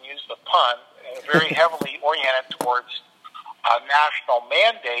 if I can use the pun, very heavily oriented towards a national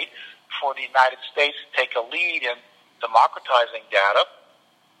mandate for the United States to take a lead in democratizing data.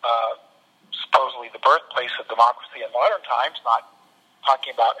 Supposedly the birthplace of democracy in modern times, not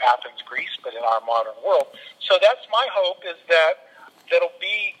talking about Athens, Greece, but in our modern world. So that's my hope, is that there'll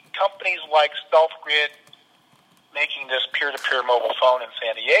be companies like StealthGrid making this peer-to-peer mobile phone in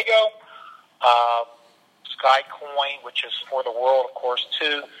San Diego, SkyCoin, which is for the world, of course,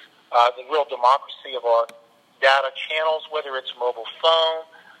 too, the real democracy of our data channels, whether it's mobile phone,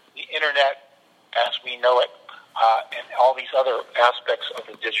 the Internet as we know it, and all these other aspects of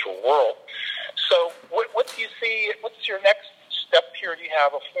the digital world. So what do you see, what's your next step here? Do you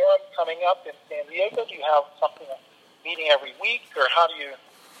have a forum coming up in San Diego? Do you have something, a meeting every week, or how do you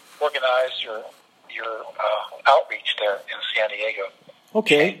organize your outreach there in San Diego?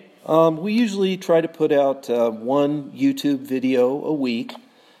 Okay. We usually try to put out one YouTube video a week,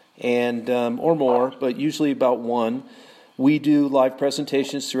 and or more, but usually about one. We do live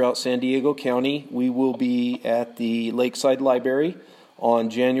presentations throughout San Diego County. We will be at the Lakeside Library on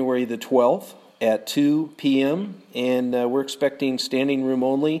January the 12th at 2 p.m., and we're expecting standing room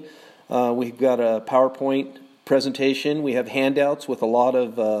only. We've got a PowerPoint presentation. We have handouts with a lot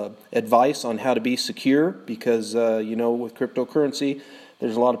of advice on how to be secure because, with cryptocurrency,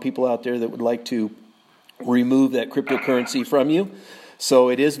 there's a lot of people out there that would like to remove that cryptocurrency from you. So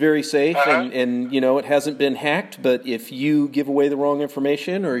it is very safe, and it hasn't been hacked. But if you give away the wrong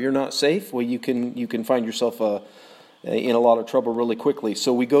information or you're not safe, well, you can find yourself in a lot of trouble really quickly.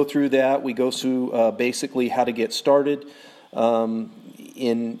 So we go through that. We go through basically how to get started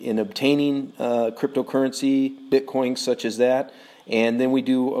in obtaining cryptocurrency, Bitcoin, such as that, and then we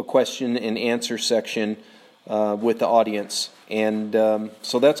do a question and answer section with the audience. And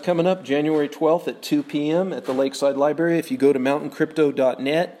so that's coming up January 12th at 2 p.m. at the Lakeside Library. If you go to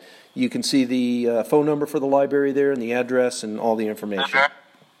mountaincrypto.net, you can see the phone number for the library there and the address and all the information.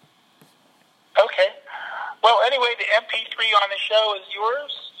 Okay. Well, anyway, the MP3 on the show is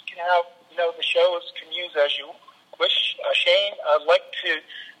yours. You can have, the show can use as you Shane, I'd like to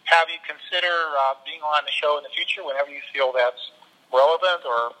have you consider being on the show in the future whenever you feel that's relevant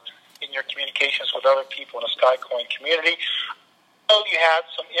or in your communications with other people in the SkyCoin community. I know you had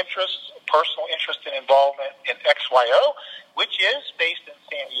some interest, personal interest and involvement in XYO, which is based in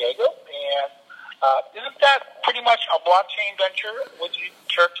San Diego. And isn't that pretty much a blockchain venture? Would you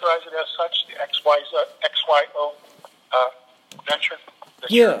characterize it as such, the XYO venture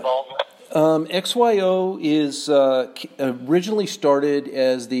that you're involved with? XYO is originally started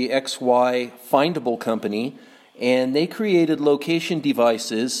as the XY Findable Company, and they created location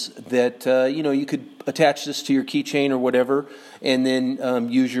devices that you could attach this to your keychain or whatever, and then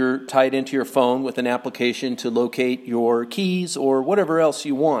tie it into your phone with an application to locate your keys or whatever else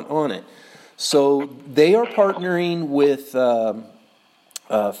you want on it. So they are partnering with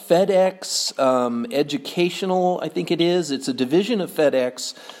FedEx Educational, I think it is. It's a division of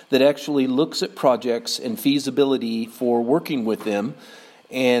FedEx that actually looks at projects and feasibility for working with them.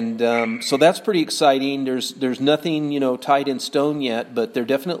 And so that's pretty exciting. There's nothing, tied in stone yet, but they're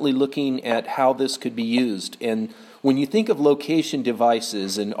definitely looking at how this could be used. And when you think of location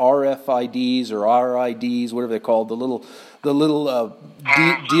devices and RFIDs or RIDs, whatever they're called, the little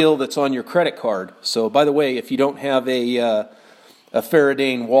deal that's on your credit card. So, by the way, if you don't have a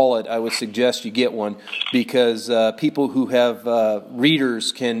Faradane wallet, I would suggest you get one, because people who have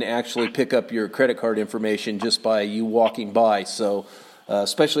readers can actually pick up your credit card information just by you walking by. So,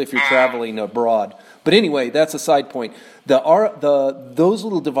 especially if you're traveling abroad. But anyway, that's a side point. Those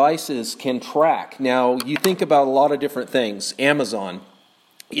little devices can track. Now, you think about a lot of different things. Amazon.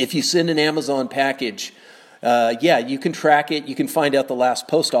 If you send an Amazon package, you can track it. You can find out the last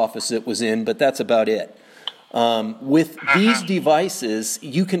post office it was in, but that's about it. With these devices,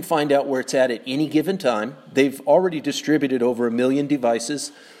 you can find out where it's at any given time. They've already distributed over 1 million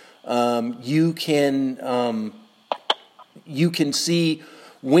devices. You can see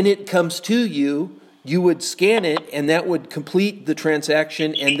when it comes to you, you would scan it, and that would complete the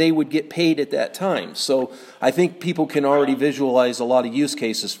transaction, and they would get paid at that time. So I think people can already visualize a lot of use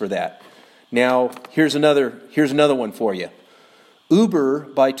cases for that. Now, here's another one for you.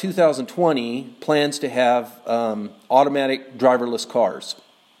 Uber, by 2020, plans to have automatic driverless cars.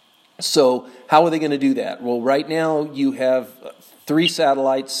 So how are they going to do that? Well, right now you have 3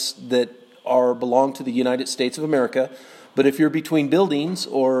 satellites that belong to the United States of America. But if you're between buildings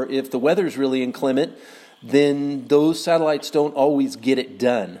or if the weather's really inclement, then those satellites don't always get it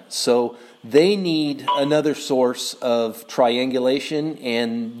done. So they need another source of triangulation,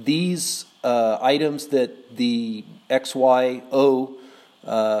 and these items that the XYO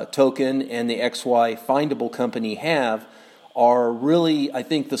token and the XY Findable Company have are really, I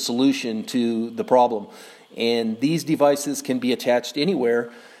think, the solution to the problem. And these devices can be attached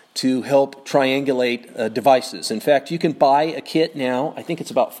anywhere to help triangulate devices. In fact, you can buy a kit now, I think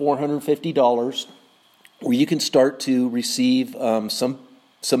it's about $450, where you can start to receive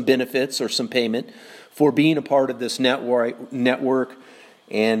some benefits or some payment for being a part of this network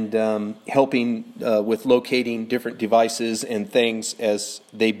and helping with locating different devices and things as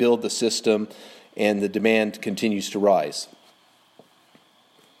they build the system and the demand continues to rise.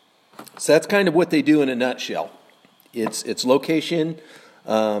 So that's kind of what they do in a nutshell. It's location.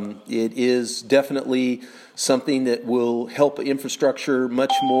 It is definitely something that will help infrastructure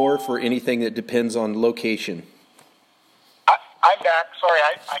much more for anything that depends on location. I'm back. Sorry,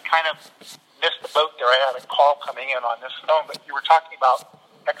 I kind of missed the boat there. I had a call coming in on this phone, but you were talking about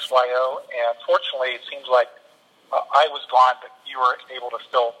XYO, and fortunately it seems like I was gone, but you were able to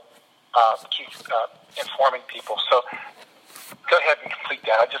still keep informing people. So go ahead and complete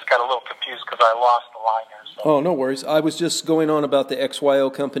that. I just got a little confused because I lost the line there. So. Oh, no worries. I was just going on about the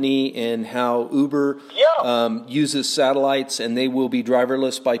XYO company and how Uber uses satellites, and they will be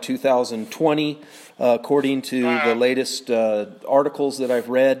driverless by 2020, according to the latest articles that I've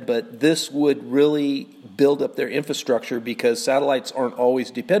read. But this would really build up their infrastructure because satellites aren't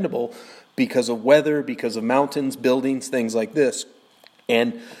always dependable because of weather, because of mountains, buildings, things like this.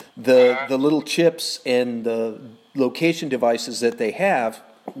 And the little chips and the location devices that they have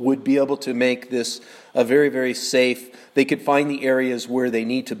would be able to make this a very, very safe. They could find the areas where they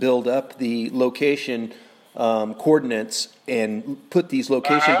need to build up the location coordinates and put these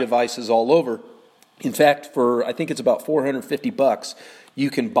location devices all over. In fact, for I think it's about $450, you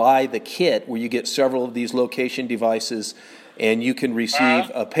can buy the kit where you get several of these location devices, and you can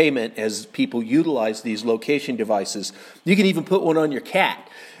receive a payment as people utilize these location devices. You can even put one on your cat,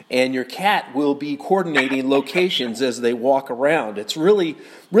 and your cat will be coordinating locations as they walk around. It's really,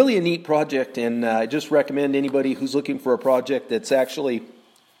 really a neat project, and I just recommend anybody who's looking for a project that's actually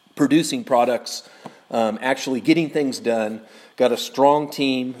producing products actually getting things done. Got a strong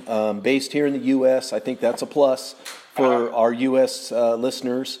team based here in the U.S. I think that's a plus for our U.S.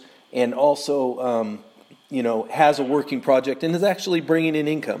 Listeners, and also, has a working project and is actually bringing in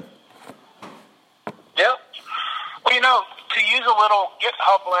income. Yeah. Well, to use a little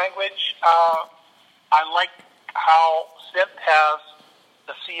GitHub language, I like how Synth has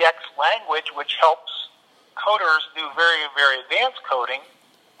the CX language, which helps coders do very, very advanced coding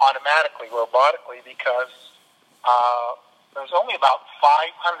automatically, robotically, because there's only about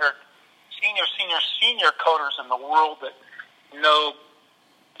 500 senior coders in the world that know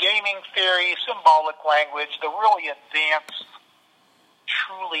gaming theory, symbolic language, the really advanced,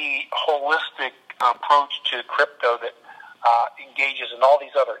 truly holistic approach to crypto that engages in all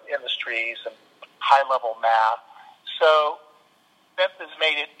these other industries and high-level math. So Synth has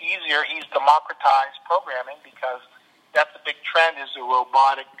made it easier. He's democratized programming because that's a big trend, is the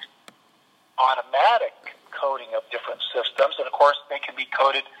robotic, automatic coding of different systems. And, of course, they can be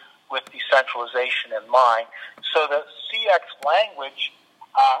coded with decentralization in mind. So the CX language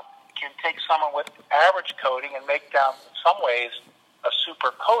can take someone with average coding and make them, in some ways, a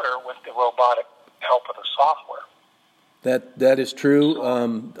super coder with the robotic help of the software. That is true.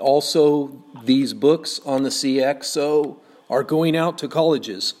 Also, these books on the CXO are going out to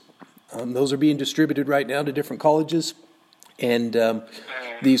colleges. Those are being distributed right now to different colleges, and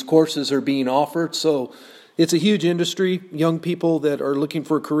these courses are being offered. So it's a huge industry. Young people that are looking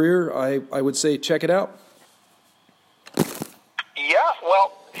for a career, I would say check it out. Yeah,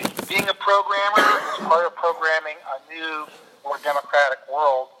 well, being a programmer is part of programming a new, more democratic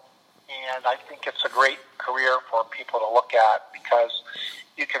world, and I think it's a great career for people to look at because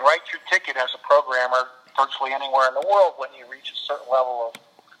you can write your ticket as a programmer virtually anywhere in the world when you reach a certain level of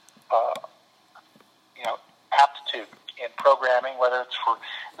aptitude in programming, whether it's for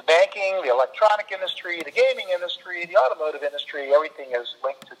the banking, the electronic industry, the gaming industry, the automotive industry. Everything is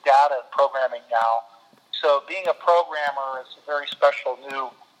linked to data and programming now. So being a programmer is a very special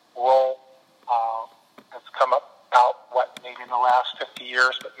new role that's come about, maybe in the last 50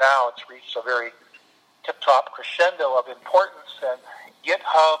 years, but now it's reached a very tip-top crescendo of importance. And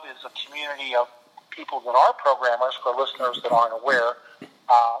GitHub is a community of people that are programmers, for listeners that aren't aware,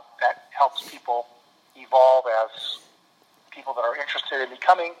 that helps people evolve as people that are interested in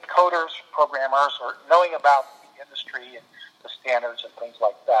becoming coders, programmers, or knowing about the industry and the standards and things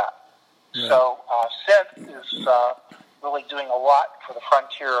like that. Yeah. So Synth is really doing a lot for the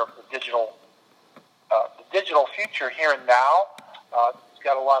frontier of the digital future here and now. It's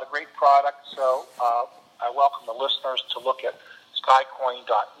got a lot of great products, so I welcome the listeners to look at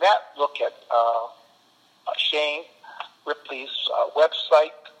skycoin.net, look at Shane Ripley's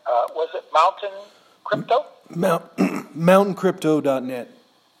website. Was it Mountain Crypto? MountainCrypto.net.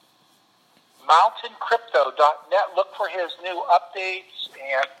 MountainCrypto.net. Look for his new updates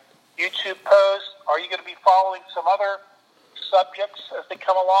and YouTube posts. Are you going to be following some other subjects as they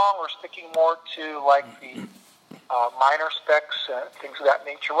come along, or sticking more to like the minor specs and things of that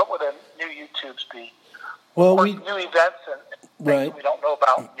nature? What would the new YouTubes be? Well, new events and things that we don't know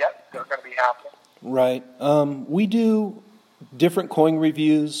about yet that are going to be happening. Right. We do different coin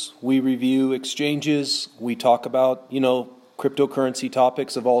reviews. We review exchanges. We talk about, cryptocurrency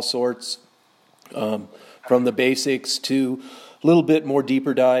topics of all sorts, from the basics to a little bit more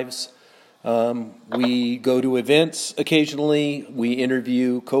deeper dives. We go to events occasionally. We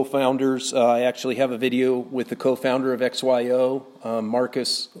interview co-founders. I actually have a video with the co-founder of XYO,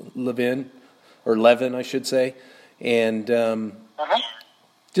 Marcus Levin, I should say, and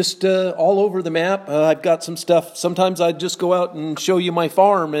just all over the map. I've got some stuff. Sometimes I just go out and show you my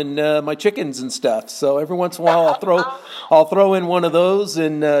farm and my chickens and stuff. So every once in a while I'll throw in one of those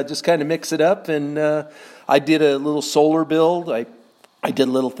and just kind of mix it up. And I did a little solar build. I did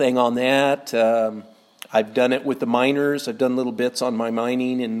a little thing on that. I've done it with the miners. I've done little bits on my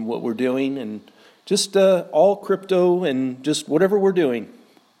mining and what we're doing, and just all crypto and just whatever we're doing.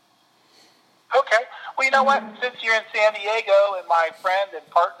 Okay. Well, you know what? Since you're in San Diego and my friend and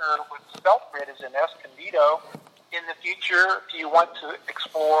partner with StealthGrid is in Escondido, in the future, if you want to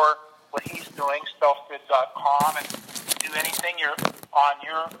explore what he's doing, stealthgrid.com, and do anything you're on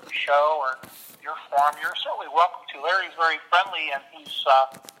your show or your farm, you're certainly welcome to. Larry's very friendly, and he's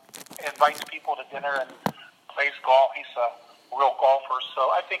invites people to dinner and plays golf. He's a real golfer, so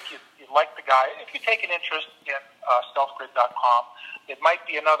I think you'd like the guy. If you take an interest in stealthgrid.com, it might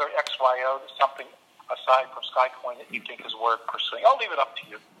be another XYO, something aside from SkyCoin that you think is worth pursuing. I'll leave it up to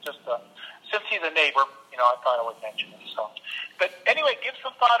you. Just since he's a neighbor, I thought I would mention it. So, but anyway, give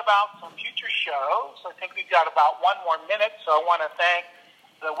some thought about some future shows. I think we've got about one more minute, so I want to thank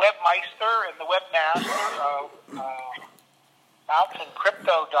the webmeister and the webmaster of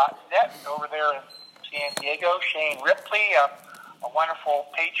MountainCrypto.net over there in San Diego, Shane Ripley, a wonderful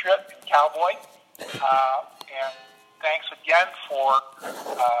patriot and cowboy. And thanks again for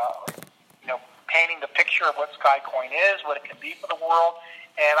painting the picture of what SkyCoin is, what it can be for the world.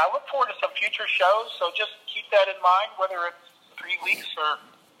 And I look forward to some future shows, so just keep that in mind, whether it's 3 weeks or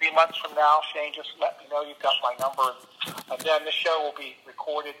 3 months from now. Shane, just let me know you've got my number. And then the show will be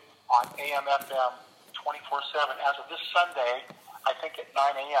recorded on AM/FM 24/7 as of this Sunday, I think at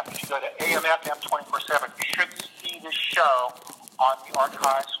 9 a.m. If you go to AM/FM 24/7, you should see this show on the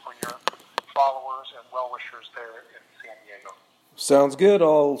archives for your followers and well-wishers there in San Diego. Sounds good.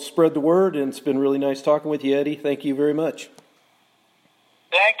 I'll spread the word, and it's been really nice talking with you, Eddie. Thank you very much.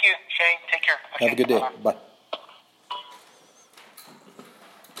 Thank you, Shane. Take care. Okay. Have a good day. Bye.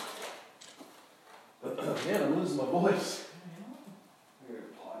 Man, I'm losing my voice.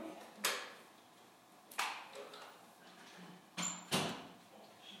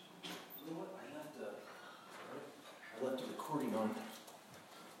 I left the recording on,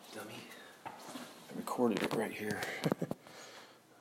 dummy. I recorded it right here.